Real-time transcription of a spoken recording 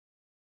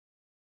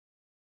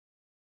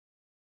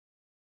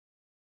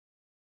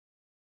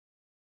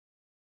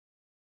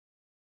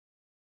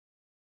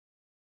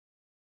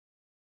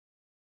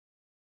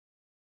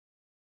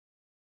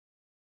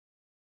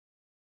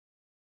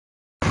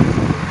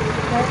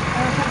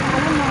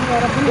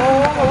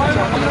Hello. How are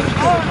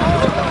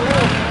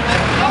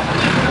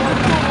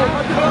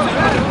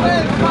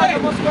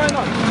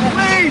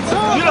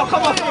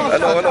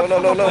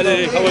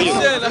you?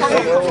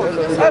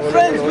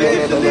 Friends, we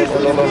need to leave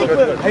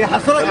people. هي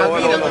حصلك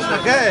عبيدة مش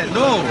مكان.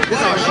 No.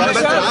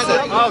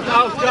 Out,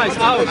 guys,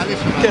 out.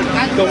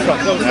 Go in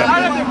front.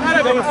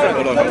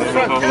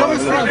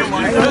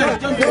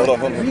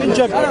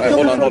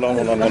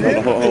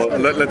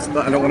 Let's. I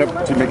don't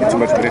want to make it too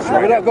much of an issue.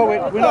 We're not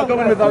going without them.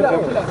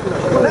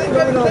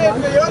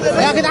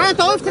 يا جدعان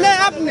انت وقفت ليه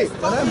يا ابني؟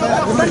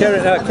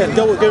 Karen,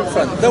 go in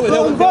front.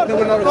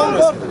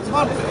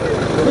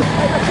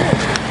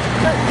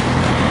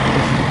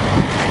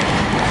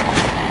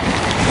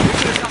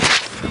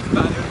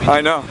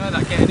 I know.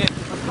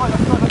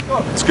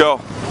 Let's go.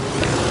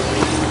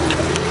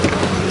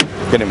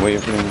 Get him, will you?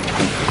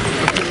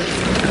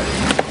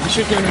 You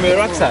should give him a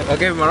rucksack. I'll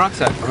give him a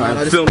rucksack.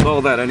 I filmed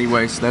all that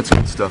anyways. That's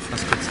good stuff.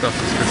 That's good stuff.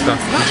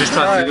 We just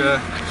tried to.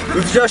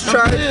 We've just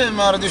tried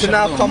to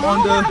now come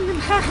on the.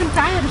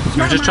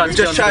 We've just tried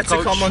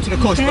to come onto the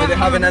coach, but they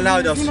haven't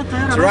allowed us.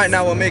 So right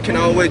now we're making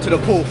our way to the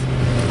pool.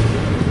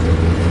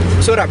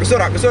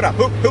 بسرعة.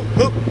 Hoop.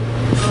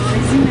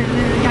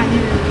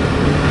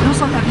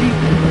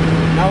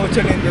 Now we're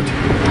trying to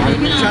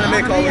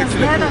make our way to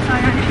the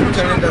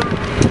pool.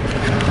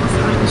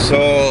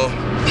 So,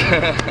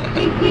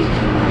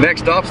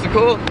 next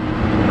obstacle,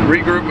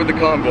 regroup with the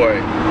convoy.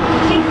 We've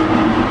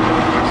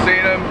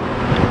seen them.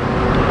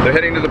 They're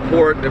heading to the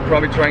port. They'll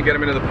probably try and get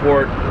them into the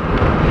port.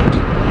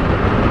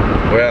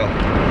 Well,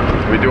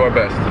 we do our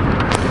best.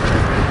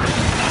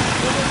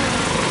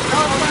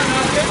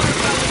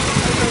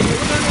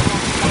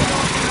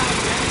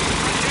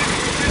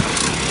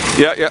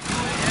 Yeah.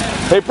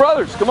 Hey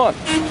brothers, come on.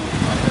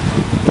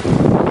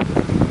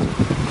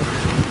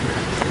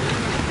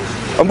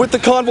 I'm with the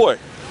convoy.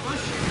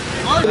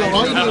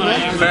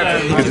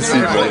 Good to see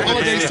you, brother.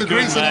 Holidays to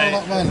Greece and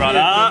all that, man.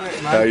 Brother.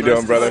 How you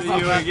doing, brother? See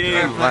you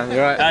again. Man, you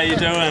alright? How you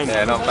doing?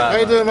 Yeah, not bad. How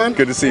you doing, man?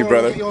 Good to see you,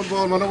 brother. Get you on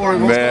board, man. Don't worry.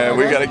 Man,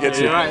 we gotta get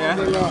you. You alright,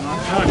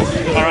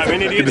 yeah? Alright, we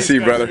need to Good to see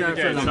you, brother.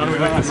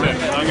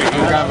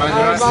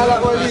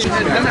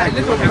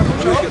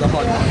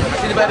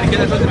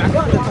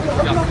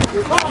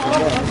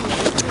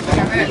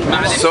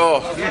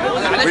 So,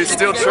 we're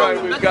still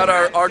trying. We've got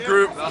our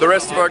group, the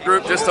rest of our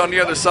group, just on the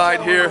other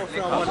side here.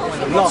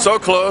 So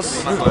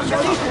close.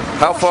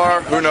 How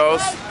far? Who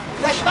knows?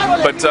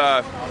 But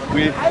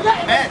we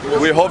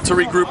hope to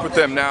regroup with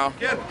them now.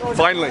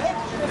 Finally.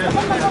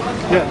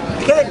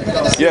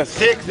 Yes.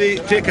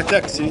 Take a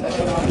taxi.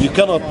 You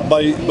cannot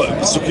by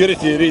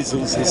security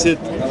reasons. He said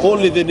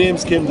only the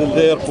names came to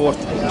the airport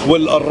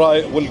will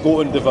arrive, will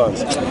go in the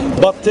vans.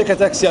 But take a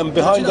taxi and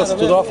behind us to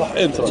Rafah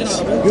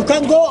entrance. You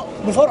can go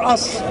before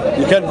us.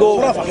 You can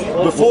go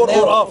before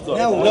or after.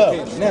 Now.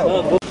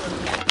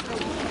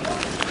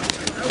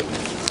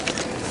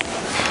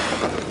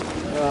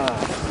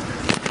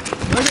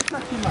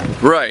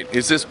 Right.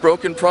 Is this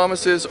broken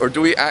promises, or do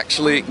we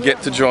actually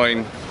get to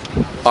join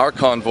our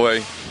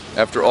convoy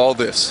after all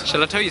this?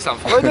 Shall I tell you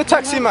something? Where's the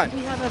taxi man?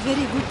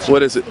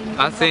 What is it?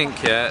 I think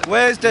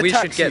Where's the we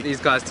taxi? should get these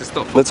guys to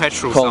stop for Let's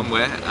petrol call them.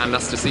 somewhere, and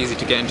that's just easy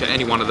to get into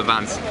any one of the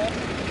vans.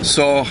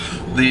 So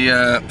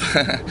the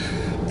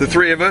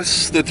three of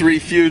us, the three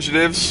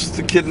fugitives,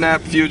 the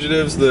kidnapped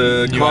fugitives,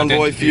 the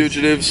convoy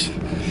fugitives,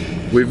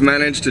 we've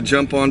managed to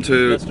jump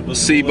onto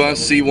C-bus,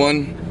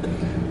 C1,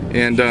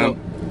 and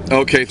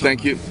okay,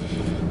 thank you.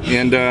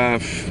 And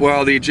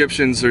well, the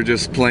Egyptians are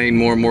just playing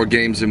more and more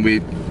games, and we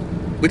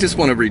just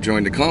want to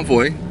rejoin the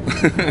convoy.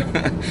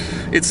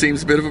 It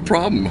seems a bit of a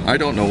problem. I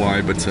don't know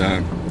why, but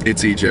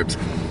it's Egypt.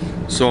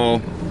 So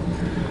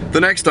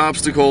the next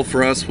obstacle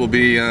for us will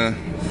be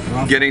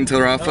getting to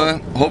Rafah.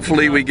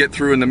 Hopefully we get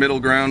through in the middle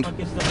ground.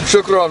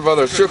 Shukran,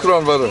 brother.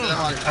 Shukran, brother.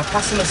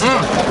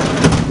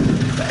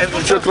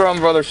 Shukran,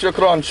 brother.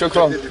 Shukran.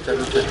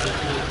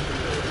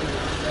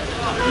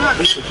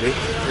 Basically,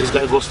 he's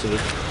got a ghost in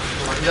it.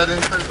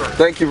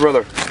 Thank you,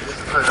 brother.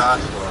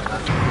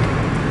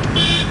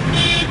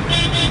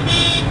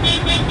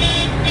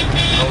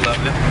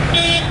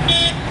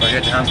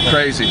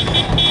 Crazy.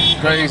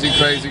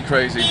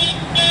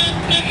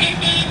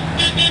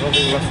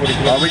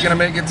 Are we gonna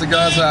make it to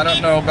Gaza? I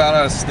don't know about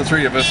us, the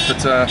three of us,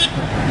 but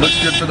looks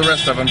good for the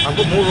rest of them. I've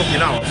got more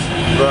rocking out,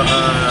 but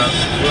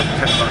we'll have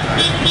to take back.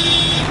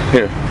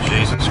 Here.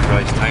 Jesus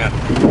Christ, hang on.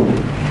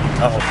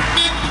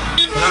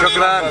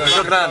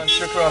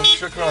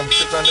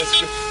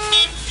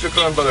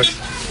 Shukran, brother.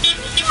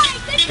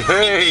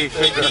 Hey!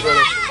 Thank you,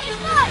 brother.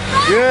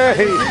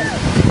 Yay!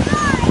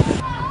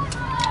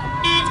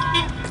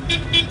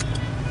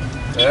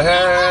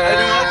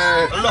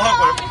 Hey! Allah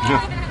Akbar.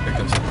 Here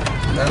comes.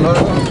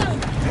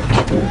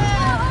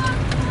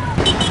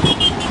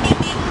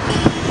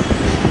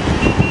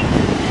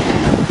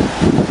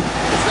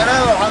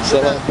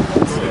 Salam.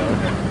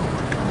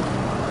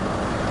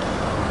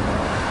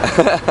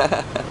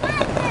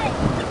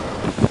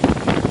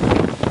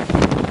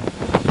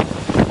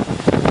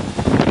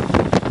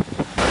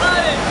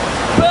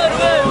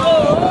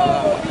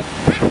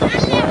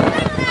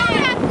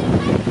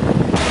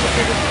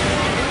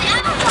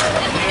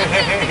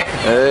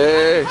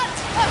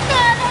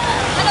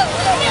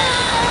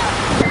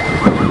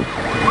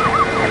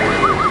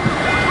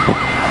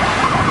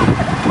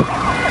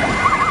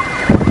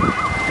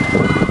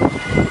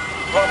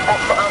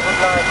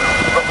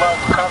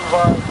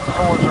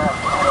 Nu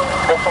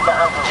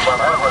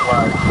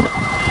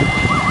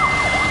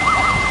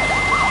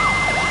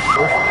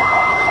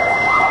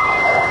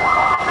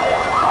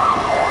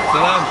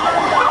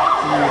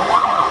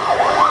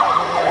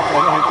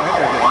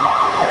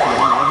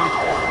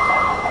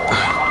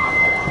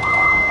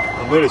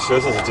är det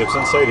shows us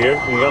Egyptian side here.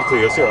 You got to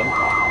use your own.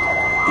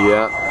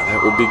 Yeah,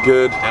 that would be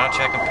good. They're not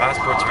checking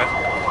passports, right?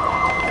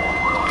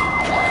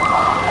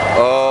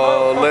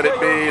 Oh, let it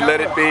be,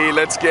 let it be.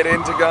 Let's get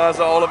into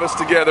Gaza, all of us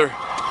together.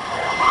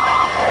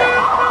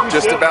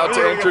 Just about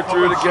to enter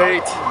through the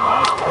gate.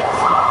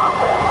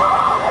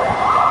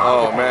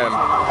 Oh man.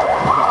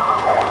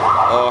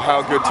 Oh,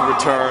 how good to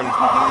return.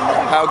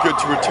 How good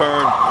to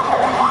return.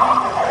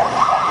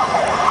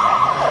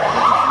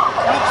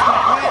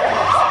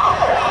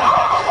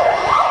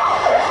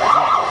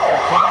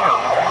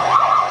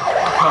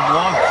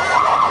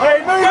 Hey,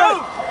 move! Go!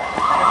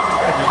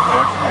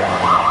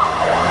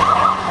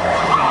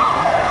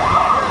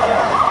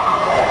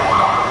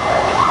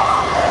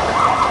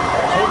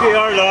 Okay,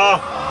 Arla.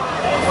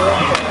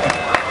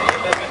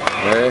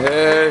 Hey,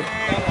 hey.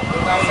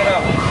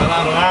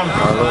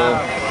 Hello.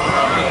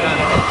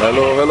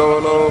 Hello, hello,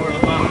 hello.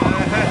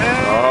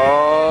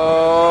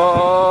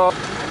 Oh.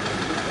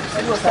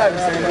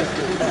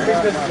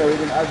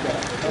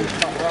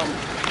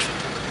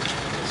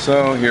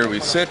 So here we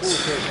sit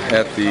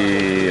at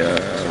the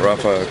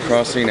Rafah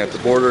crossing at the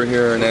border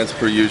here, and as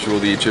per usual,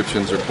 the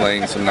Egyptians are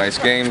playing some nice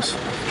games.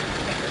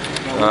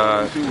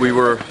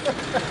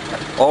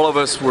 All of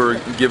us were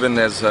given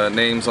as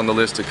names on the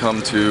list to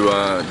come to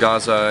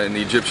Gaza, and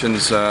the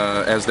Egyptians,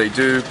 as they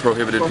do,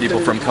 prohibited people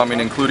from coming,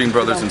 including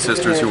brothers and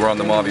sisters who were on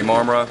the Mavi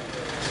Marmara.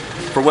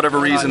 For whatever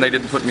reason, they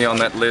didn't put me on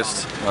that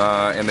list,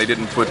 and they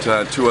didn't put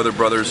two other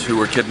brothers who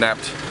were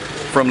kidnapped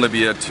from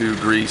Libya to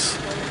Greece,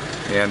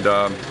 and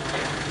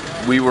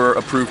we were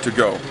approved to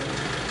go.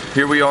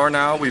 Here we are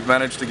now. We've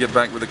managed to get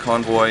back with the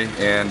convoy,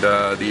 and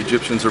the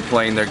Egyptians are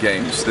playing their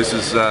games. This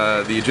is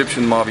the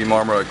Egyptian Mavi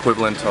Marmara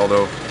equivalent,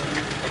 although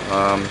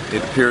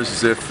it appears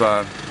as if,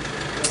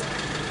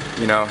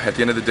 you know, at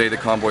the end of the day the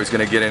convoy is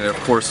going to get in. Of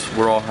course,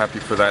 we're all happy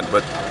for that,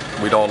 but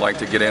we'd all like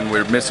to get in.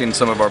 We're missing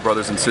some of our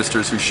brothers and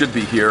sisters who should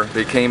be here.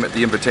 They came at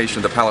the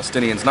invitation of the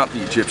Palestinians, not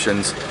the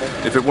Egyptians.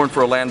 If it weren't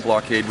for a land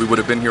blockade, we would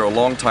have been here a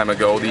long time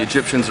ago. The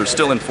Egyptians are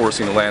still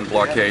enforcing a land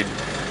blockade,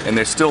 and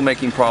they're still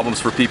making problems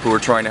for people who are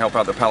trying to help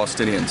out the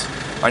Palestinians.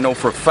 I know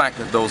for a fact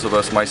that those of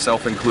us,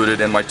 myself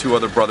included, and my two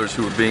other brothers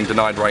who are being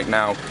denied right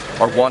now,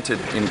 are wanted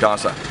in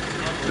Gaza.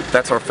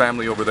 That's our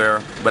family over there,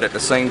 but at the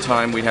same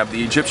time we have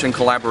the Egyptian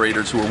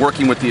collaborators who are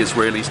working with the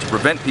Israelis to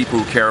prevent people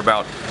who care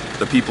about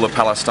the people of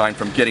Palestine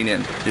from getting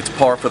in. It's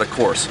par for the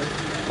course.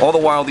 All the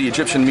while the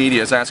Egyptian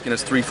media is asking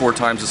us 3-4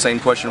 times the same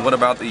question: what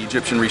about the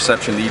Egyptian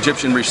reception? The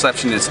Egyptian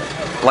reception is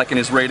like an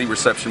Israeli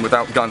reception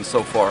without guns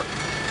so far.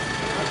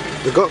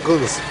 They got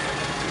guns.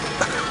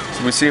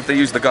 So we see if they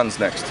use the guns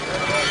next.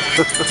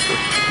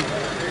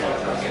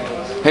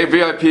 Hey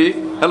VIP,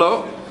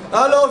 hello.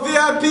 Hello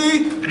VIP,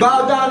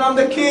 bow down, I'm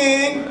the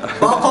king.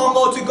 But I can't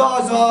go to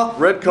Gaza.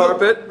 Red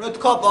carpet. Red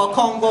carpet, I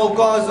can't go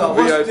Gaza.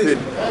 What's VIP. this?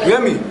 You hear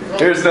me?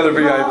 Here's another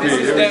VIP. This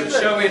is them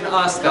showing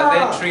us that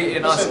they're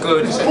treating us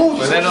good,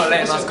 but they're not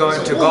letting us go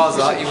into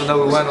Gaza even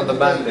though we weren't on the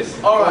ban list.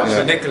 It's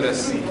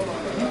ridiculous.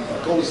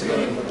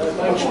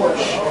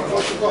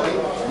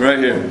 Right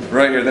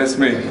here, that's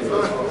me.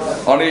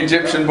 On the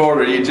Egyptian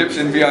border, the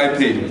Egyptian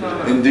VIP.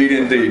 Indeed,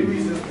 indeed.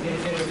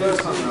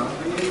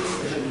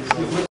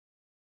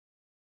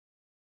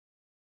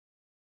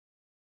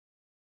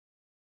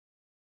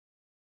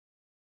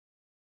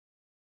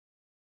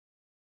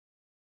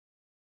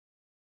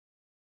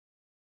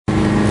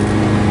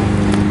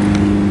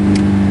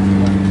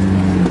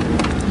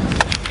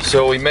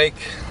 So we make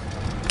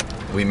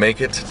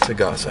it to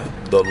Gaza.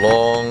 The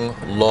long,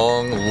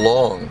 long,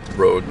 long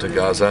road to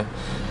Gaza.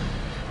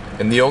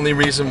 And the only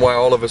reason why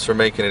all of us are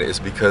making it is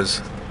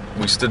because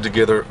we stood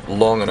together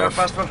long enough.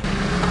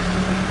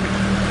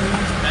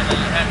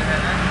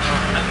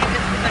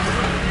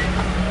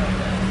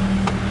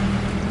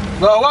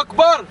 Allahu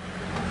Akbar!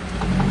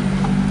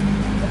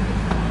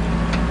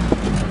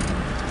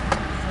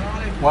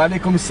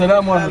 وعليكم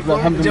السلام ورحمة الله.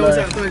 الحمد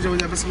لله.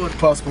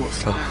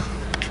 Passports.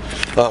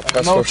 Oh,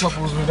 No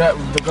troubles with that,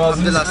 with the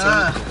Gazans.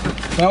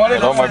 السلام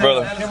عليكم. Oh, my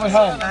brother. كيف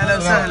الحال؟ أهلا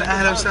وسهلا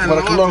أهلا وسهلا.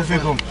 بارك الله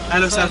فيكم.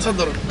 أهلا وسهلا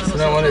تفضلوا.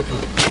 السلام عليكم.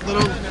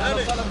 تفضلوا.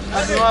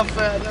 هذا نواف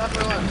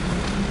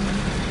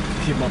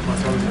Keep my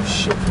passport.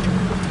 Shit.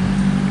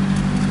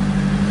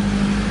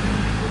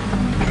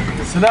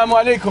 السلام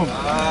عليكم.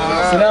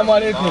 السلام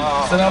عليكم.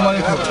 السلام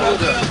عليكم.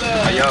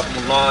 حياكم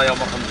الله يا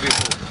مرحبا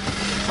بكم.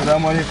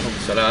 السلام عليكم.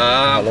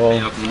 سلام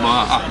حياكم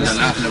الله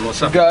اهلا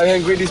وسهلا. Go ahead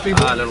and greet these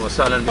people. اهلا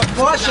وسهلا.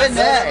 ماشي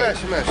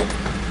ماشي.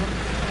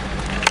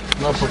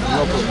 No problem,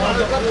 no problem.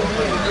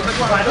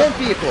 بعدين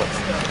فيكم.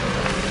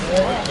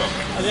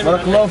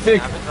 بارك الله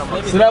فيك.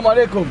 السلام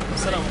عليكم.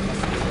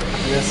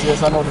 Yes,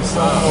 yes, I know this.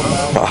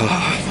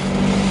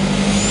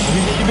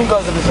 You've been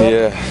Gaza before?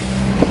 Yeah.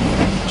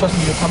 Trust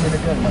me, you're coming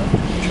again, man.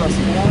 Trust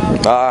me.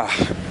 Ah.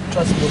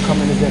 Trust me, you're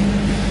coming again.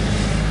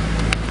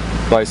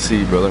 By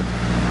sea, brother.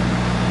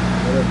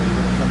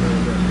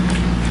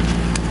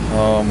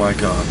 Oh my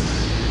God.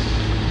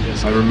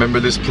 I remember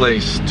this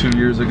place 2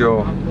 years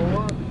ago.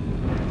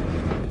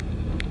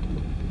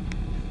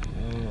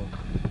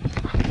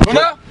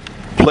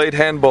 Played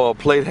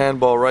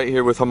handball right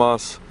here with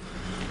Hamas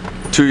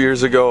 2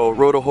 years ago.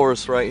 Rode a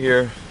horse right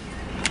here.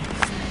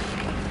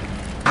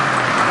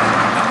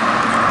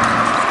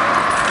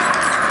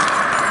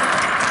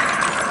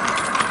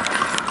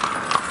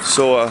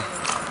 So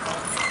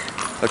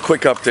a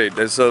quick update.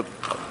 There's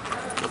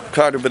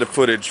quite a bit of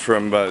footage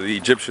from the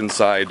Egyptian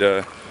side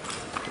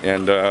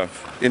and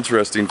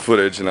interesting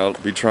footage, and I'll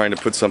be trying to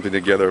put something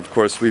together. Of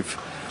course, we've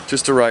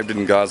just arrived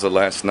in Gaza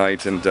last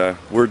night, and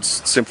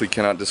words simply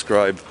cannot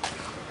describe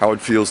how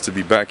it feels to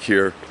be back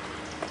here.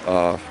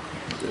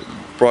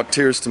 Brought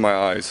tears to my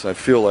eyes. I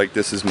feel like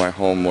this is my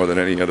home more than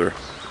any other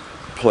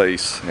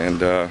place,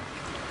 and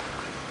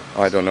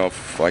I don't know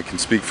if I can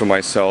speak for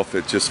myself.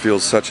 It just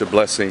feels such a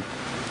blessing,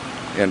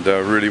 and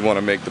really want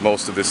to make the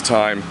most of this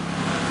time.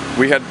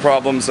 We had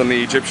problems on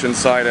the Egyptian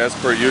side as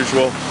per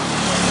usual.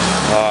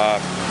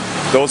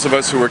 Those of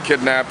us who were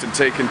kidnapped and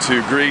taken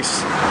to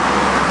Greece,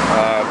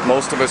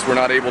 most of us were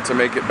not able to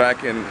make it back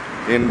to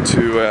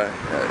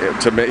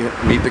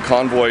meet the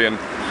convoy, and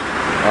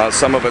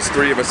some of us,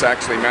 3 of us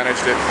actually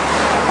managed it.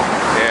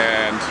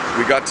 And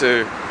we got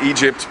to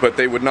Egypt, but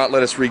they would not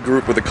let us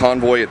regroup with the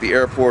convoy at the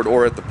airport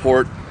or at the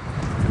port.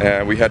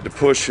 We had to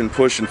push and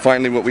push, and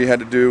finally what we had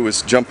to do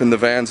was jump in the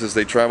vans as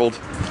they traveled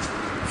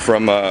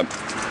from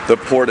the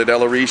port at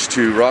R2H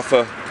to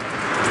Rafah.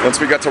 Once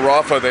we got to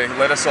Rafah, they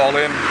let us all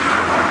in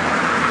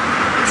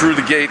through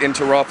the gate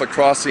into Rafah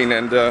crossing,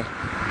 and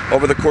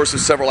over the course of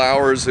several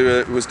hours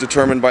it was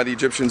determined by the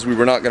Egyptians we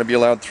were not going to be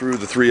allowed through,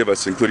 the 3 of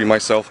us, including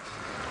myself.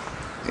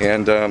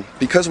 And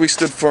because we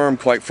stood firm,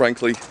 quite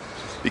frankly,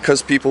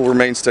 because people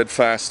remained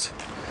steadfast,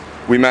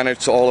 we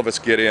managed to all of us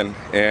get in,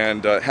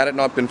 and had it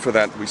not been for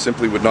that, we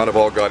simply would not have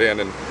all got in.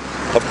 And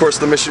of course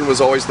the mission was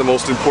always the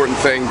most important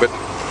thing, but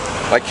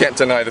I can't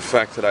deny the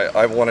fact that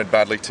I wanted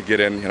badly to get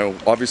in. You know,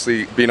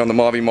 obviously being on the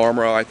Mavi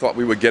Marmara, I thought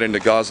we would get into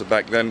Gaza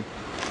back then.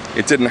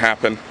 It didn't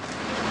happen,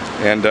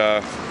 and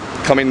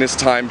coming this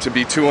time to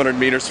be 200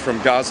 meters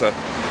from Gaza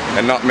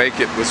and not make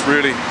it was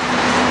really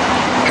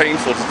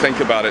painful to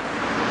think about it.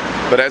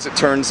 But as it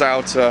turns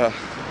out,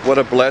 what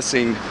a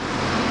blessing.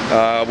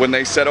 When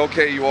they said,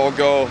 okay, you all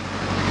go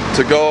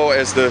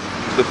as the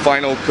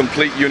final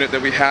complete unit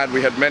that we had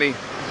many,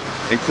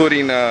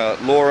 including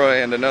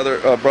Laura and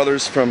another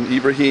brothers from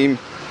Ibrahim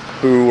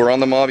who were on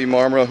the Mavi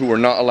Marmara who were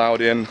not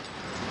allowed in.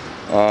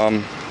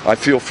 I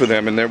feel for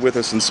them, and they're with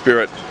us in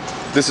spirit.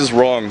 This is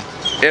wrong.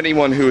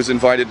 Anyone who is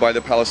invited by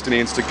the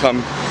Palestinians to come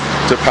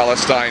to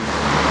Palestine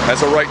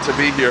has a right to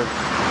be here,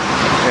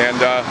 and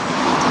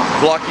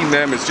blocking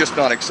them is just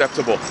not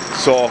acceptable.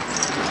 So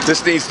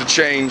this needs to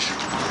change.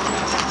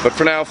 But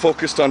for now,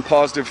 focused on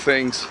positive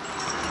things.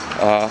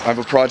 I have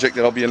a project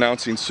that I'll be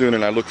announcing soon,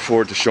 and I look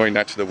forward to showing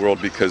that to the world,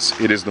 because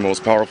it is the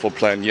most powerful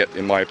plan yet,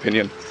 in my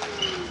opinion,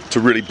 to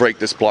really break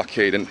this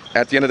blockade. And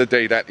at the end of the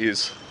day, that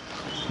is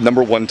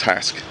 #1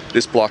 task.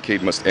 This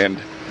blockade must end.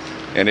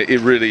 And it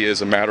really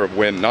is a matter of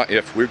when, not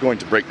if. We're going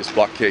to break this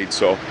blockade.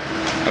 So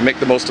I make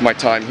the most of my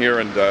time here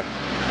and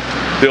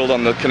build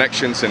on the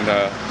connections and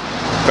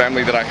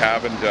family that I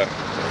have. And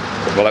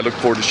well, I look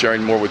forward to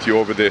sharing more with you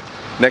over the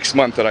next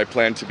month that I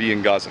plan to be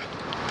in Gaza.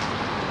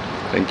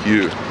 Thank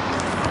you.